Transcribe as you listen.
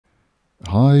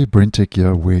Hi, BrenTech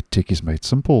here, where tech is made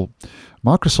simple.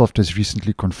 Microsoft has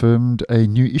recently confirmed a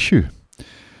new issue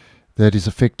that is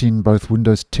affecting both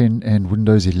Windows 10 and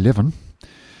Windows 11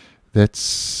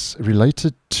 that's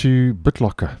related to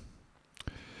Bitlocker.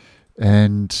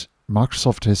 And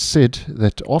Microsoft has said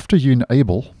that after you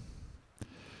enable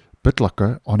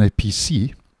Bitlocker on a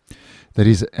PC that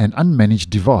is an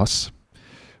unmanaged device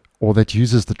or that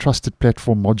uses the Trusted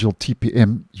Platform Module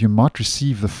TPM, you might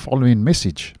receive the following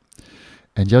message.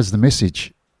 And here's the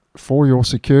message. For your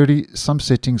security, some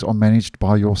settings are managed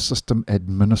by your system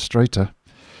administrator.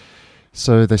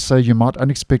 So they say you might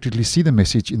unexpectedly see the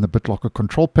message in the Bitlocker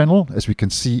control panel, as we can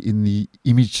see in the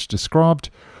image described,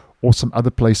 or some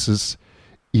other places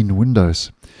in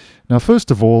Windows. Now, first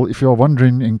of all, if you are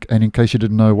wondering, and in case you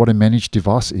didn't know what a managed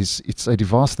device is, it's a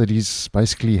device that is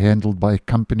basically handled by a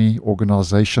company,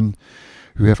 organization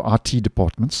who have IT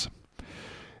departments.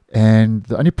 And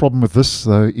the only problem with this,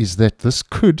 though, is that this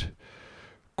could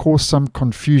cause some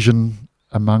confusion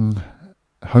among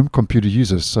home computer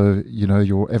users. So, you know,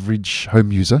 your average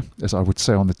home user, as I would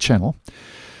say on the channel.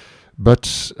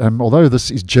 But although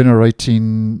this is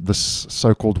generating this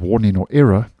so-called warning or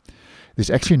error, there's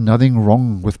actually nothing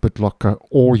wrong with Bitlocker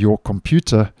or your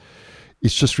computer.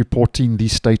 It's just reporting the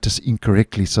status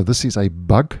incorrectly. So this is a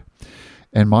bug.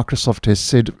 And Microsoft has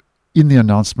said in the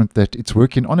announcement that it's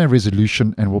working on a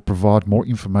resolution and will provide more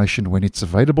information when it's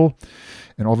available.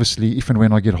 And obviously, if and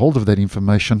when I get hold of that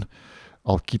information,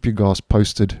 I'll keep you guys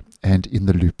posted and in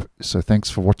the loop. So thanks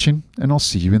for watching, and I'll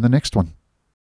see you in the next one.